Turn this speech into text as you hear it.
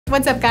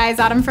What's up guys,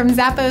 Autumn from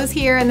Zappos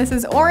here, and this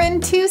is Oren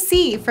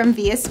 2C from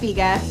Via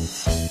Spiga.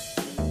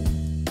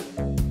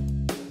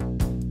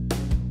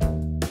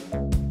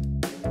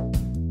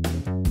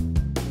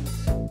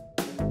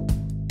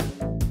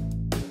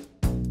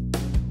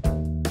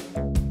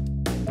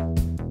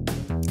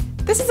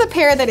 This is a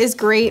pair that is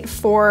great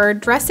for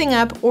dressing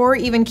up or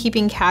even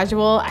keeping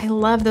casual. I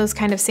love those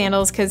kind of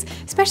sandals because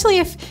especially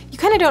if you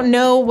kind of don't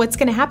know what's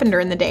gonna happen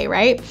during the day,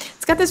 right?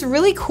 It's got this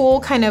really cool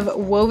kind of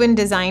woven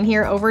design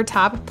here over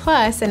top,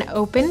 plus an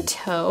open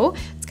toe.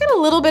 It's got a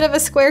little bit of a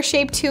square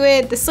shape to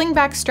it. The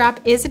sling-back strap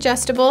is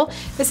adjustable.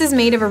 This is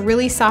made of a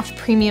really soft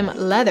premium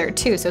leather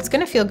too, so it's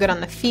gonna feel good on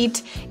the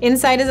feet.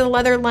 Inside is a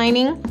leather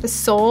lining. The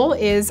sole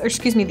is, or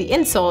excuse me, the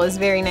insole is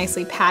very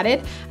nicely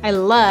padded. I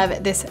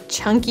love this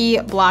chunky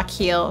block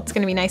heel. It's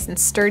gonna be nice and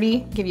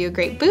sturdy, give you a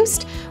great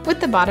boost,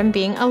 with the bottom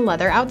being a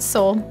leather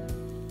outsole.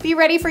 Be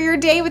ready for your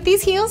day with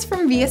these heels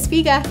from Via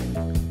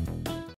Spiga.